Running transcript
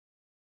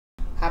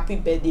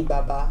happy birthday,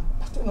 Baba.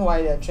 I don't know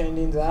why they're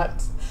trending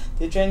that.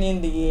 They're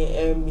trending the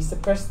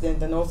Mr.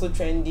 President, and also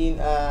trending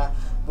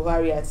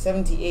Buhari at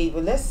 78.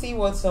 But let's see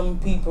what some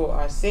people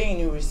are saying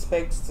in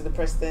respect to the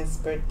president's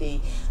birthday.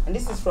 And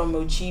this is from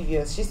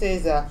Mochivius. She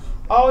says,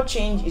 all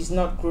change is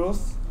not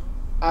growth,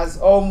 as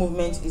all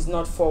movement is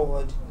not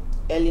forward.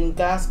 Ellen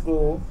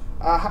Gasgo,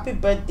 happy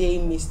birthday,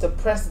 Mr.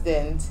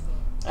 President.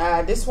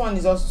 This one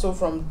is also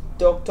from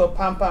Dr.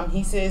 Pampam.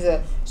 He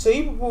says, so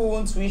you people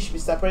won't wish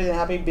Mr. President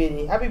happy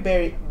birthday. Happy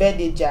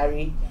birthday,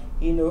 Jerry.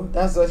 You know,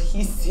 that's what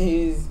he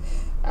says.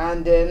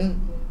 And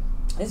then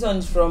this one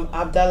is from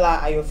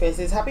Abdallah Ayofe.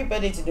 Says, happy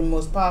birthday to the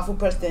most powerful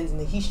president in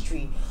the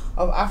history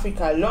of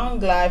Africa.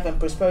 Long life and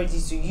prosperity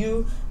to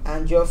you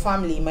and your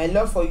family. My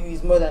love for you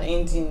is more than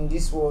anything in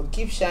this world.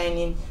 Keep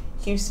shining,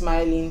 keep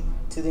smiling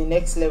to the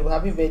next level.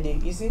 Happy birthday.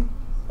 You see,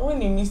 when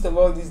in the midst of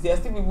all this, there are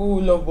still people who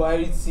love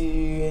Buhari to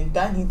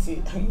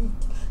eternity. I mean,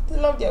 they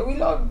love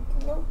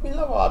we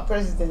love our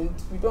president.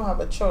 We don't have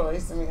a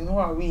choice. I mean, who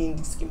are we in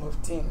the scheme of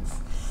things?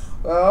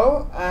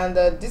 Well, and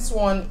this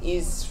one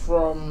is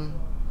from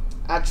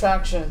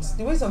Attractions.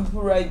 The way some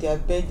people write their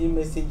birthday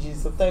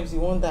messages, sometimes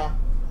you wonder,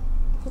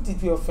 who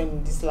did we offend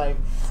in this life?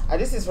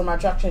 This is from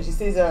Attractions. She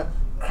says,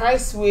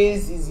 Christ's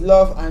ways is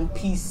love and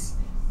peace,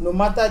 no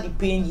matter the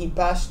pain he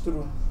passed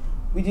through.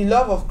 With the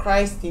love of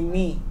Christ in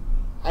me,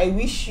 I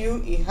wish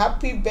you a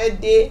happy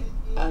birthday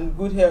and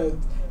good health.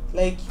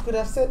 Like, you could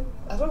have said,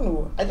 I don't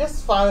know. I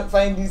just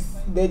find this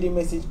birthday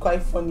message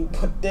quite funny,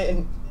 but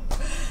then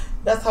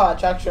that's how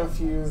Attraction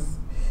feels.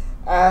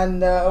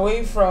 And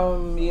away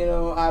from, you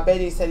know, our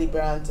birthday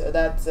celebrant,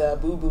 that's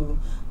Boo Boo,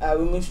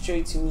 we move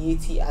straight to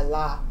Miyetti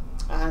Allah.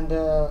 And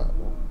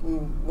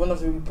one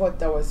of the reports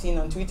that was seen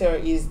on Twitter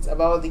is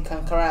about the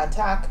KANKARA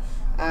attack,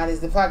 and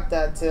it's the fact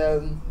that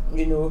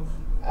you know,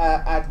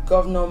 at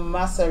Governor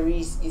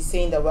Masari is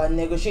saying that we're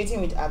negotiating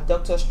with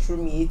abductors through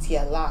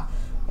Miyetti Allah.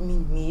 I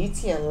mean,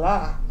 Miyetti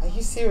Allah, are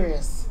you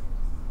serious?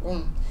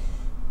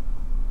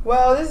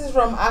 Well, this is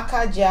from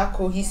Aka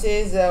Jako. He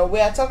says, we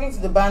are talking to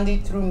the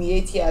bandit through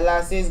Miyetti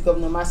Allah, says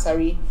Governor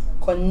Masari.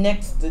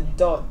 Connect the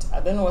dot. I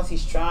don't know what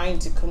he's trying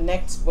to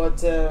connect,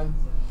 but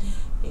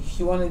if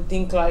you want to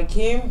think like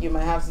him, you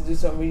might have to do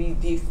some really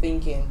deep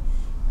thinking.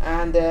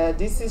 And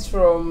this is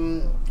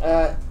from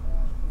Emeka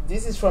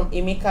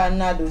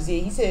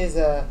Nadozie. He says,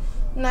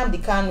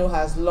 Nnamdi Kanu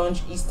has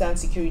launched Eastern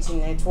Security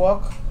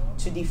Network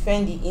to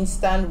defend the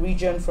Eastern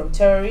region from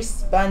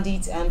terrorists,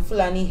 bandits, and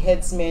Fulani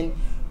headsmen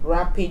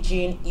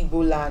rampaging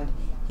Igbo land.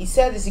 He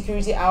said the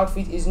security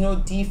outfit is no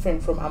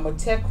different from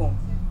Amotekun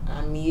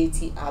and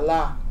Miyetti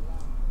Allah.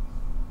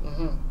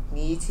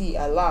 Miyetti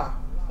Allah.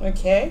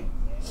 Okay.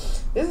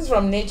 This is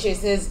from Nature. It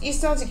says,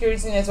 Eastern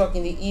Security Network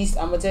in the east,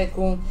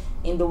 Amotekun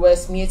in the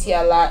west, Miyetti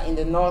Allah in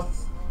the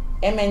north.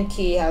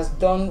 MNK has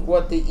done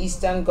what the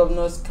Eastern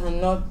governors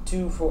cannot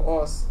do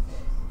for us.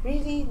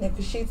 Really?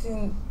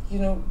 Negotiating, you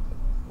know,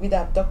 with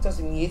abductors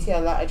in Miyetti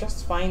Allah? I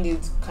just find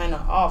it kind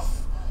of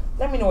off.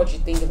 Let me know what you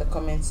think in the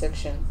comment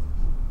section.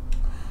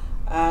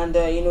 And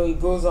you know, it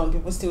goes on,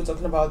 people still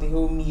talking about the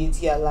whole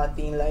Miyetti Allah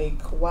thing,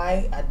 like,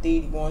 why are they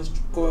the ones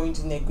going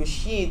to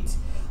negotiate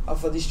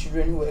for these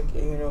children who were,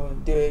 you know,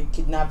 they were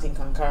kidnapped in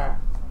Kankara?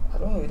 I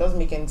don't know, it doesn't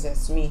make any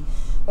sense to me.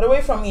 But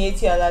away from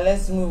Miyetti Allah,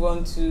 let's move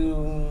on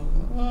to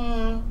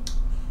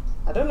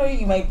I don't know,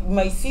 you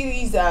might see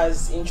these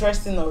as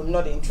interesting or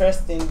not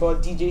interesting,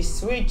 but DJ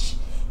Switch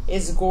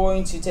is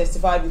going to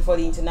testify before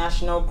the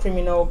International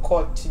Criminal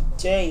Court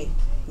today.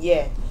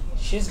 Yeah,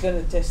 she's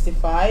going to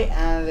testify,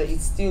 and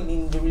it's still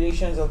in the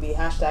relations of the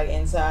hashtag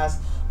 #EndSARS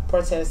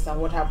protest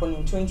and what happened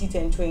in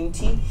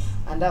 2010-20,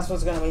 and that's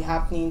what's going to be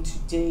happening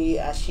today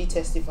as she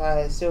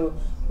testifies. So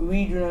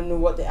we do not know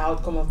what the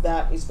outcome of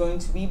that is going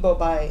to be, but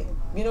by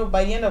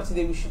the end of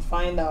today we should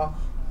find out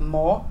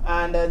more.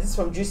 And this is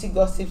from Juicy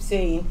Gossip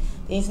saying,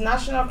 the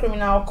International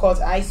Criminal Court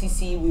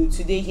ICC will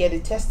today hear the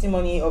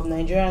testimony of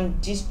Nigerian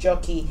disc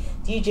jockey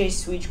DJ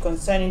Switch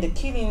concerning the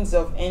killings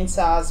of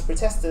EndSARS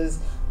protesters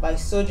by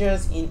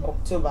soldiers in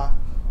October.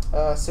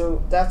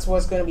 So that's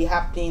what's going to be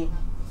happening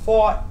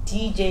for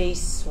DJ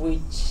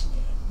Switch.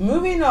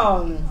 Moving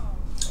on,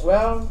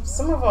 well,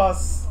 some of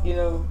us, you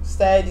know,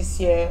 started this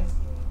year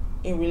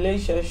in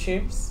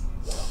relationships.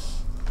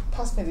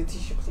 Pass me the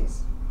tissue, please.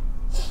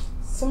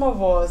 Some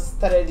of us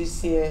started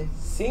this year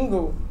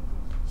single,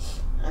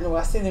 and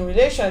we're still in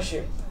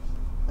relationship.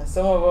 And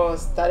some of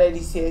us started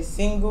this year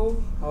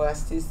single, and we're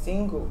still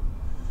single.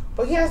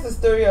 But here's the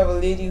story of a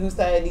lady who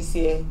started this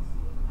year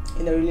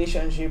in a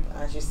relationship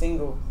and she's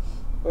single.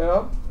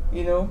 Well,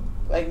 you know,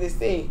 like they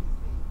say,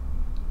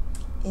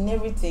 in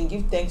everything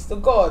give thanks to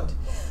God.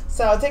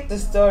 So I'll take the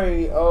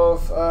story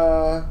of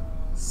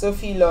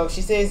Sophie Love.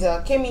 She says,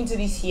 came into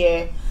this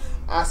year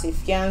as a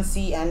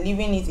fiancé and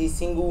living it a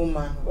single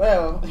woman.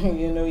 Well,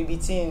 you know, it be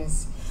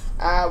things.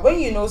 When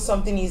you know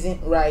something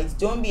isn't right,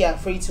 don't be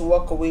afraid to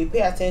walk away. Pay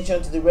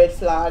attention to the red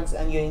flags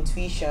and your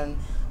intuition.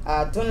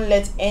 Don't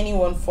let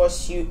anyone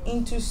force you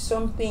into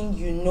something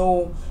you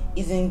know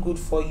isn't good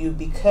for you,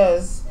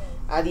 because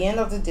at the end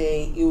of the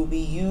day it will be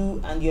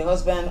you and your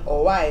husband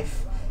or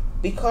wife,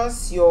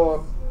 because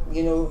your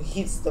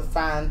hits the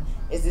fan,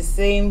 it's the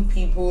same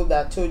people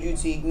that told you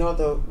to ignore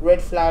the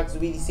red flags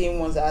will be the same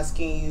ones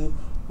asking you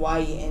why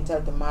you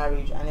entered the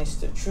marriage. And it's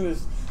the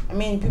truth. I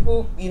mean,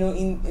 people,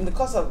 in the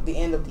course of the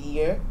end of the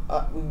year,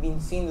 we've been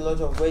seeing a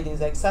lot of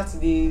weddings, like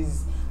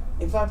Saturdays.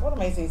 In fact, what am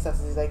I saying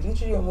Saturdays? Like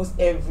literally almost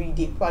every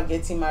day, people are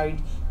getting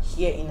married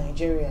here in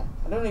Nigeria.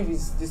 I don't know if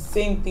it's the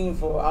same thing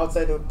for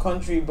outside the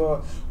country,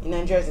 but in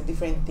Nigeria it's a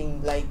different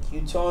thing. Like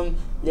you turn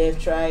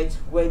left, right,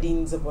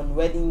 weddings upon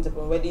weddings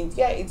upon weddings.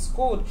 Yeah, it's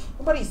good.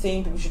 Nobody's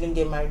saying people shouldn't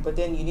get married, but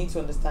then you need to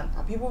understand,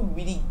 are people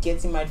really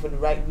getting married for the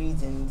right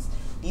reasons?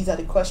 These are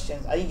the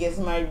questions. Are you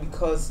getting married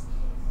because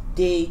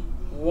they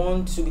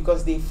want to,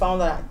 because they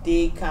found out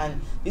that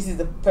this is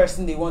the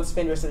person they want to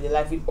spend the rest of their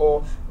life with,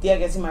 or they are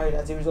getting married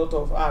as a result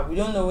of we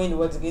don't know when the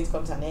world is going to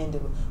come to an end,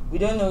 we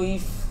don't know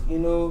if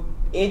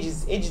age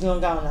is no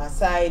longer on our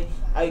side,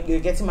 you're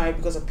getting married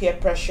because of peer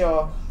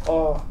pressure,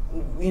 or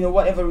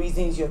whatever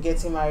reasons you're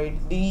getting married.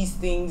 These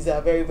things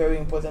are very, very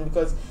important,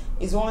 because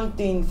it's one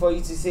thing for you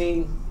to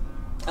say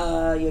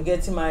you're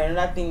getting married,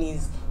 another thing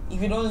is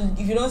if you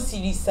don't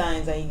see these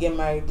signs and you get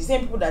married. The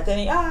same people that tell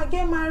you,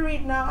 get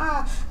married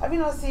now, have you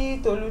not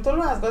seen Tolu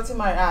has gotten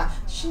married,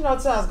 she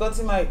not has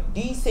gotten married.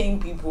 These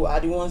same people are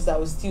the ones that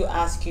will still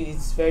ask you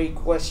this very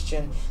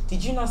question: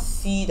 did you not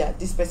see that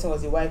this person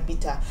was a wife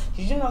beater?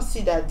 Did you not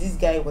see that this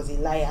guy was a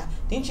liar?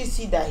 Didn't you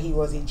see that he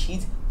was a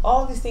cheat?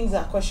 All these things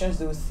are questions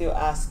they will still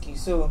ask you.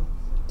 So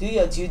do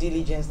your due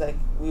diligence, like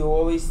we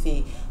always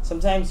say.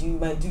 Sometimes you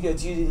might do your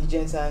due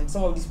diligence, and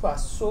some of these people are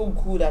so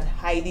good at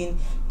hiding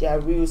their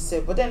real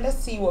self. But then let's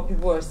see what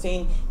people are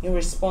saying in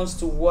response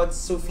to what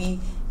Sophie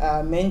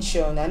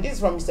mentioned. And this is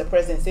from Mr.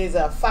 President. It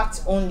says,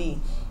 fact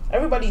only.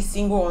 Everybody is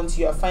single until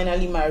you are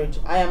finally married.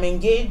 I am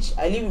engaged.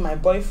 I live with my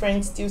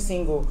boyfriend, still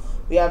single.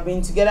 We have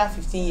been together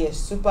 15 years,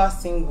 super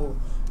single.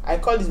 I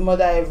call his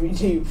mother every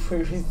day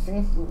for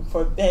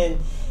 10.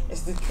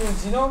 It's the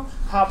truth. You know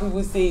how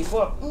people say,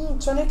 well,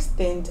 to an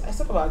extent, I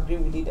sort of agree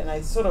with it, and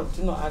I sort of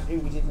do not agree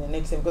with it in the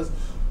next extent, because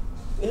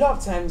a lot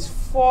of times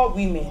for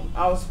women,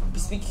 I was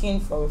speaking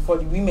for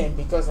the women,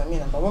 because I'm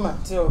a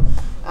woman too,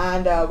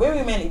 and when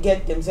women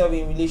get themselves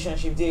in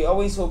relationship, they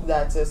always hope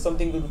that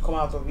something good will come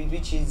out of it,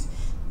 which is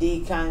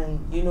they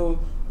can,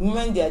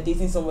 women they are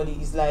dating somebody,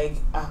 is like,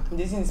 I'm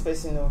dating this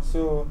person now,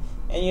 so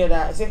any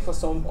other, except for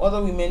some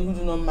other women who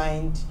do not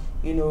mind,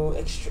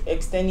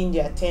 extending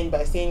their tent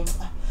by saying,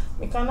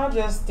 we cannot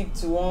just stick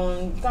to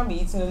one. You can't be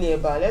eating only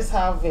eba. Let's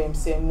have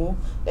semo.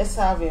 Let's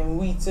have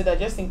wheat, so that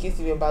just in case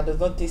if eba does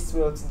not taste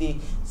well today,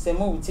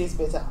 semo will taste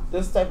better.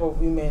 Those type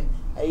of women.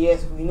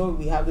 Yes, we know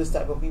we have those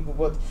type of people,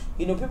 but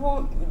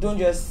people don't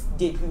just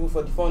date people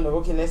for the fun of,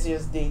 okay, let's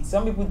just date.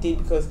 Some people date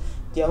because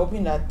they are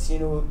hoping that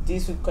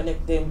this would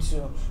connect them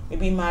to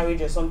maybe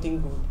marriage or something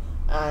good,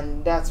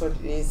 and that's what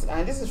it is.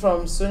 And this is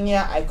from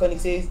Sonia Iconic.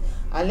 Says,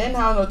 and learn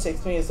how not to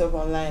explain yourself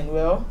online.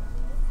 Well,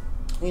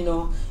 in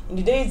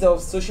the days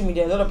of social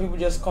media, a lot of people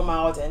just come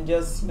out and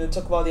just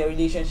talk about their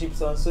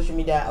relationships on social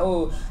media.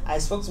 Oh, I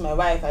spoke to my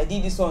wife, I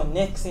did this one,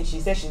 next thing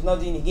she said she's not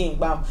doing again,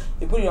 bam,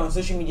 they put it on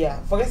social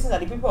media, forgetting that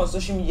the people on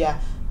social media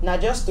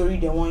not just story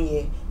them 1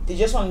 year. They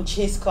just want to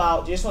chase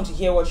clout, they just want to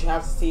hear what you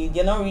have to say.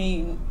 They're not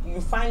really, you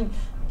find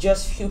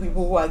just few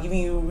people who are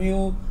giving you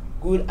real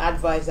good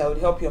advice that would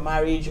help your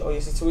marriage or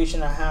your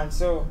situation at hand.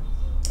 So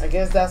I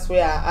guess that's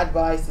where our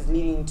advice is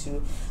leading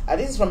to.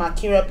 This is from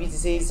Akira Pete. It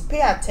says,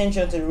 pay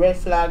attention to the red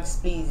flags,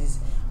 please.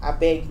 I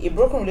beg. A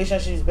broken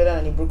relationship is better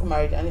than a broken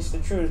marriage, and it's the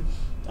truth.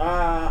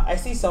 I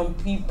see some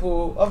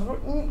people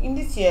in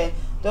this year,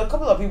 there are a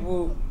couple of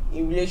people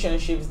in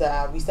relationships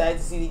that we started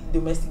to see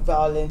domestic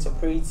violence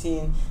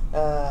operating,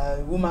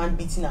 woman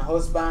beating her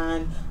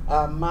husband,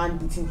 man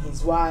beating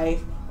his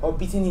wife, or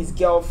beating his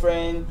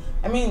girlfriend.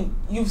 I mean,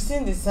 you've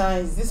seen the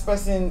signs. This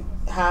person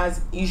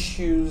has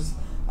issues.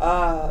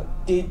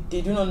 They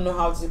do not know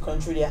how to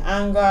control their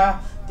anger.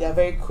 They are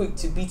very quick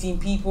to beating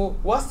people.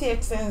 What's the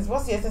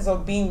essence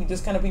of being with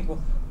those kind of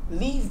people?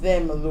 Leave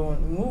them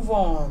alone. Move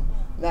on.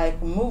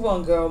 Like, move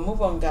on, girl,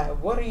 move on, guy.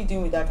 What are you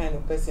doing with that kind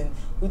of person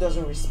who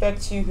doesn't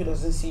respect you, who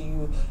doesn't see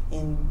you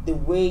in the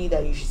way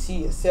that you should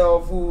see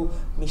yourself, who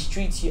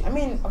mistreats you? I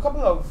mean, a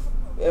couple of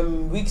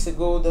weeks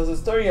ago, there was a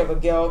story of a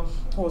girl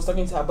who was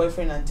talking to her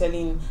boyfriend and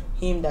telling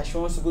him that she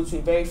wants to go to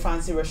a very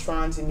fancy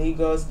restaurant in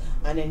Lagos,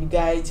 and then the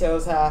guy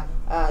tells her,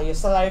 your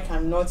salary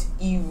cannot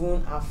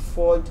even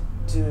afford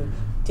to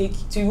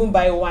even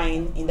buy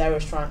wine in that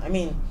restaurant. I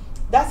mean,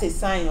 that's a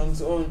sign on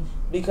its own,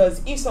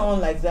 because if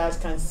someone like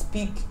that can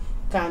speak,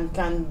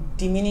 can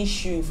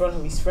diminish you in front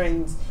of his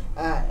friends,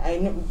 I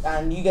know,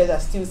 and you guys are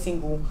still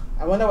single,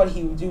 I wonder what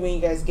he will do when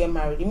you guys get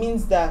married. It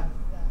means that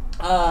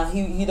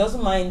he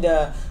doesn't mind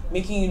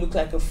making you look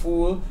like a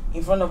fool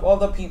in front of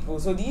other people.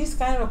 So these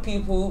kind of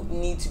people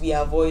need to be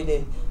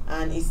avoided,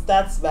 and it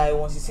starts by,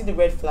 once you see the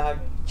red flag,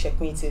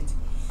 checkmate it.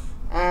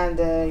 And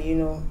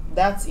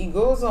that it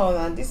goes on.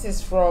 And this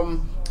is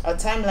from a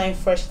timeline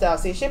fresh style.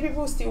 Say, shey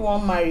people still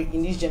want marry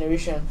in this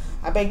generation.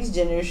 I beg, this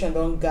generation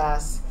don't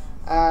gas.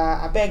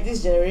 I beg,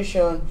 this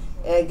generation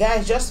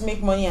guys just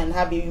make money and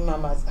have baby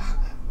mamas. I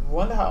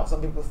wonder how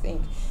some people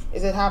think. He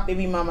said, "Have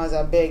baby mamas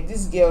are beg.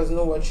 These girls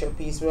know what your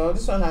piece." Well,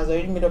 this one has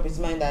already made up his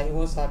mind that he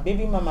wants to have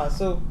baby mama.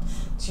 So,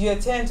 to your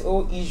tent,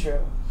 O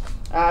Israel.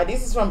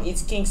 This is from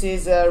It's King.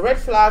 Says, red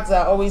flags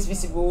are always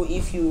visible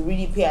if you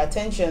really pay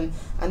attention,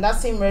 and that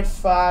same red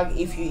flag,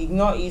 if you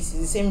ignore it, is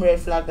the same red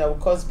flag that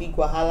will cause big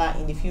wahala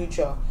in the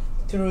future.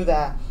 Through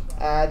that,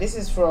 this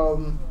is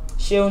from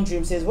Sheon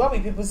Dream. Says, what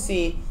will people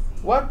say?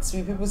 What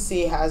will people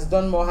say has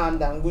done more harm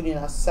than good in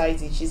our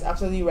society? She's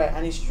absolutely right,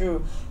 and it's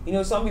true. You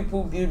know, some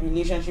people build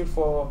relationship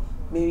for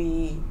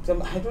maybe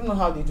some. I don't know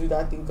how they do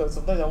that thing, because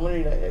sometimes I'm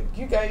wondering, like,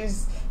 you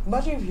guys,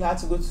 imagine if you had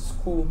to go to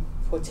school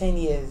for 10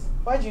 years.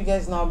 Why do you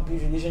guys now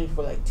build relationship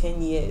for like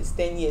 10 years,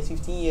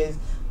 15 years?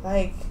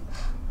 Like,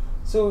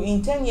 so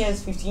in 10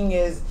 years, 15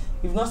 years,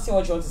 you've not seen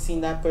what you want to see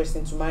in that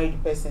person to marry the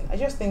person. I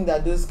just think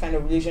that those kind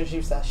of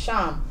relationships are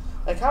sham.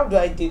 Like, how do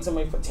I date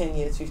somebody for 10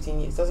 years, 15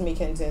 years? Doesn't make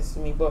any sense to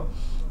me. But,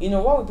 you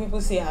know, what would people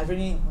say has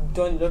really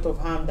done a lot of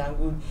harm than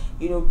good?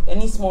 You know,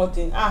 any small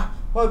thing,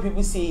 what would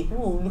people say?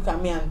 People will look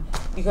at me, and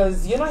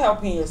because you're not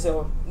helping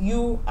yourself.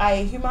 You are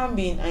a human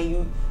being, and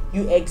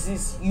you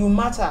exist, you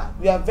matter,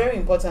 you are very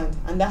important,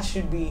 and that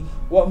should be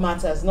what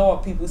matters, not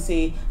what people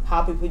say.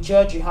 How people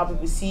judge you, how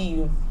people see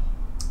you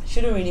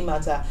shouldn't really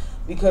matter,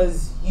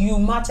 because you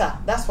matter.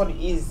 That's what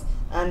it is.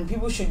 And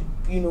people should,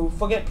 you know,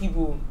 forget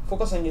people,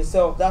 focus on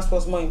yourself. That's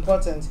what's more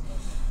important.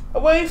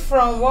 Away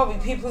from what will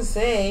people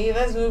say,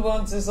 let's move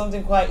on to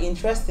something quite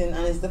interesting,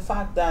 and it's the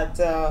fact that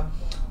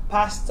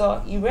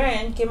Pastor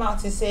Iran came out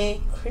to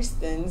say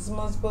Christians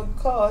must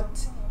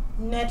boycott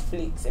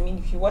Netflix. I mean,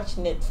 if you watch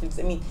Netflix,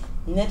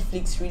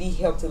 Netflix really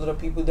helped a lot of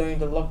people during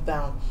the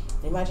lockdown.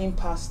 Imagine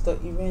Pastor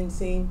Iran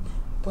saying,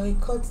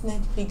 boycott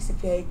Netflix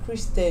if you're a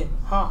Christian.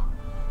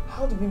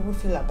 How do people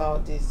feel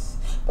about this?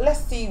 But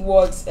let's see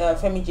what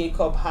Femi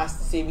Jacob has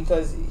to say,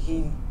 because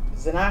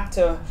he's an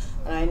actor,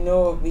 and I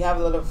know we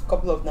have a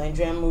couple of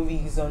Nigerian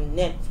movies on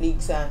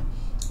Netflix, and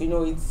you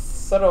know, it's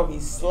sort of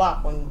his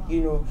slap on,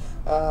 you know,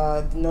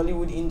 the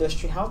Nollywood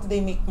industry. How do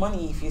they make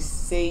money if you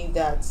say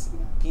that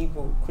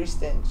people,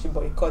 Christians, should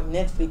boycott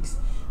Netflix?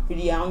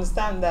 Really, I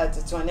understand that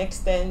to an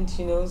extent,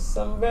 you know,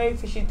 some very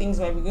fishy things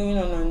might be going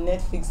on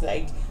Netflix,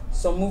 like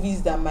some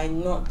movies that might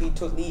not be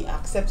totally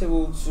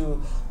acceptable to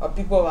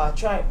people of our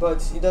tribe,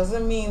 but it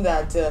doesn't mean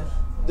that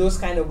those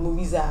kind of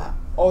movies are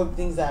all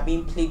things that are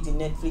being played in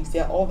Netflix.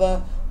 There are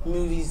other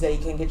movies that you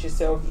can get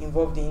yourself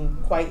involved in,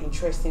 quite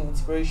interesting,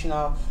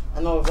 inspirational,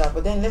 and all of that.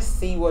 But then let's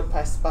see what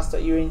Pastor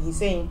Iran he's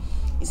saying.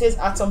 He says,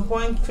 at some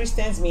point,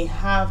 Christians may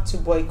have to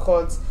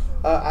boycott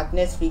at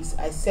Netflix.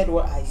 I said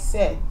what I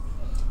said.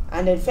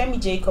 And then Femi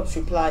Jacob's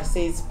reply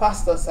says,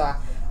 Pastor sir,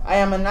 I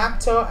am an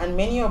actor, and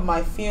many of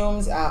my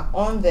films are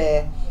on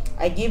there.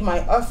 I give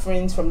my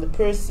offerings from the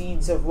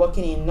proceeds of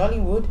working in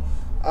Nollywood.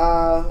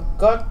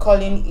 God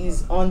Calling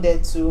is on there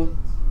too.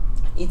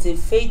 It's a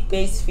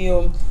faith-based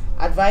film.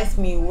 Advise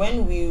me,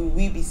 where will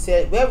we be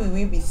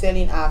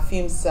selling our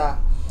films, sir?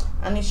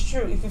 And it's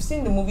true. If you've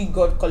seen the movie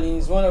God Calling,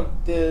 it's one of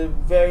the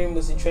very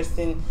most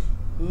interesting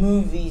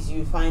movies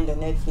you find on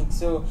Netflix.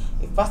 So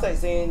if Pastor is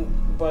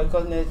saying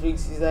boycott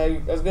Netflix, is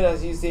like as good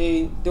as you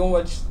say don't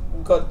watch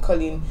God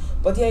Calling.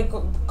 But there are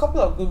a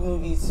couple of good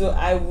movies, so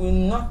I will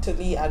not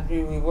totally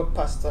agree with what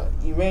Pastor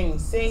Iran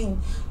is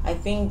saying. I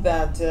think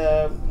that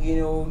you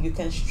know, you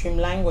can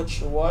streamline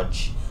what you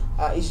watch.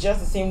 It's just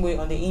the same way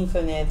on the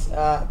internet.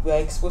 We are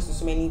exposed to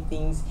so many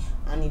things,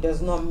 and it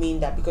does not mean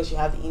that because you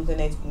have the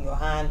internet in your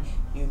hand,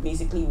 you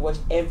basically watch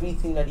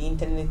everything that the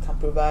internet can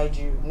provide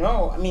you.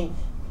 No, I mean,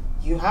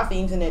 you have the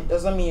internet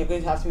doesn't mean you're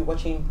going to have to be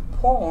watching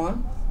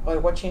porn or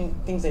watching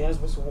things that you're not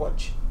supposed to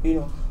watch, you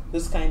know,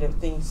 those kind of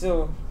things.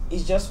 So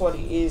it's just what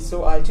it is.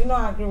 So I do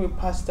not agree with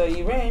Pastor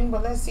Iran,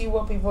 but let's see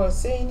what people are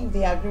saying, if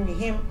they agree with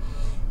him.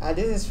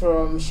 This is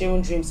from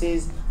Sheon Dream.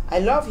 Says, I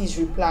love his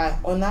reply.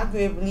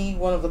 Unarguably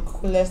one of the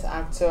coolest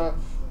actor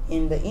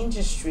in the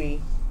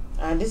industry.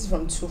 And this is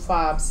from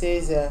Tufab.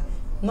 Says,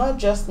 not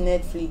just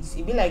Netflix.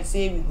 It be like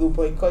say we go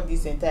boycott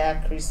this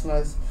entire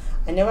Christmas.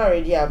 I never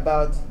ready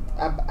about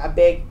I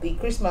beg the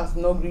Christmas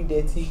no green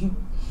dirty.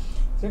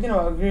 Speaking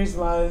about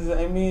Christmas,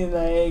 I mean,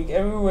 like,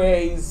 everywhere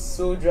is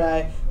so dry.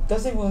 It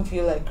doesn't even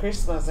feel like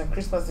Christmas, and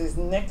Christmas is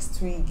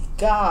next week,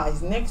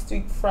 guys. Next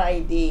week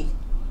Friday.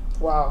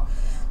 Wow.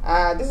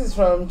 This is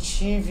from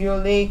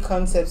Chiviole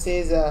Concept.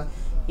 Says,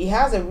 he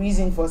has a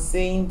reason for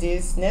saying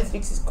this.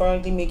 Netflix is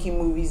currently making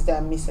movies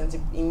that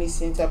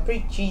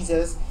misinterpret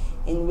Jesus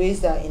in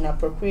ways that are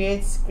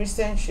inappropriate.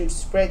 Christians should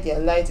spread their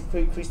light to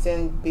create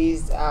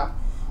Christian-based app.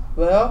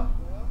 Well,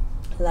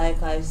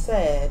 like I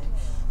said,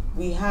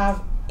 we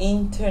have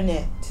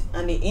internet,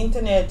 and the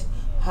internet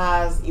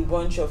has a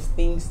bunch of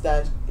things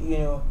that, you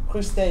know,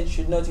 Christians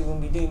should not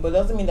even be doing. But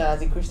doesn't mean that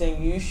as a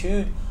Christian you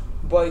should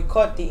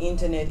boycott the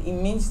internet. It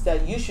means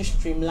that you should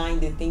streamline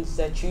the things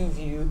that you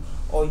view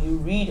or you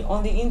read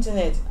on the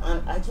internet.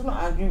 And I do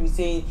not agree with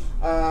saying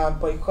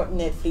boycott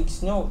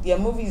Netflix. No, there are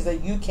movies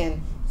that you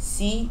can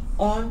see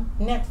on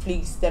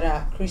Netflix that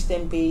are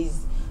Christian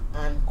based,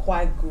 and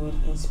quite good,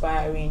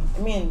 inspiring. I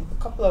mean, a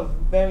couple of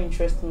very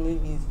interesting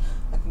movies.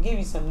 I could give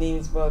you some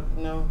names, but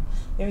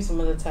maybe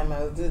some other time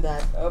I will do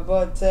that.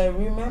 But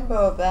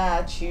remember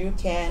that you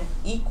can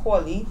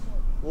equally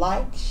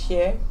like,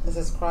 share, and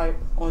subscribe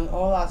on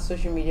all our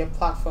social media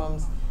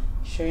platforms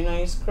showing on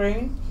your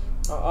screen.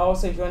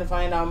 Also, if you want to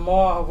find out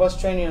more of what's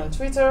trending on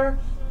Twitter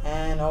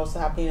and also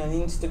happening on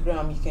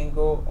Instagram, you can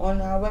go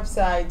on our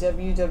website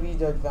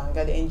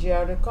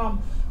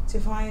www.vanguardngr.com to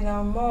find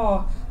out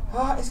more.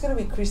 It's gonna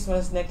be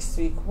Christmas next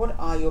week. What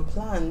are your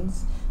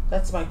plans?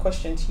 That's my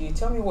question to you.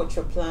 Tell me what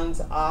your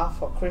plans are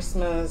for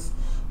Christmas.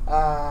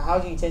 How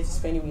do you intend to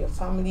spend it with your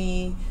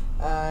family?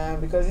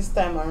 Because this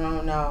time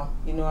around now,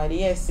 at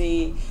the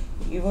ESA,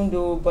 even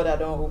though border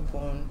don't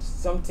open,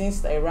 some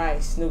things like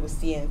rice no go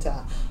still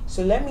enter.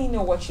 So let me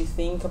know what you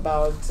think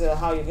about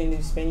how you're going to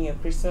be spending your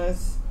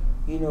Christmas,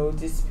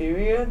 this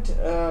period,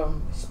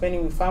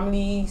 spending with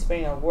family,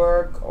 spending at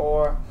work,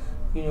 or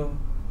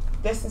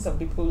blessing some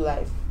people's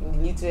life in the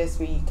littlest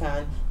way you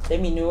can. Let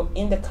me know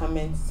in the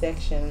comment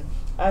section.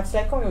 Till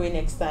I come your way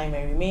next time,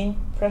 I remain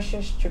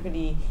Precious Triple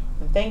D,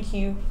 and thank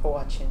you for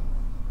watching.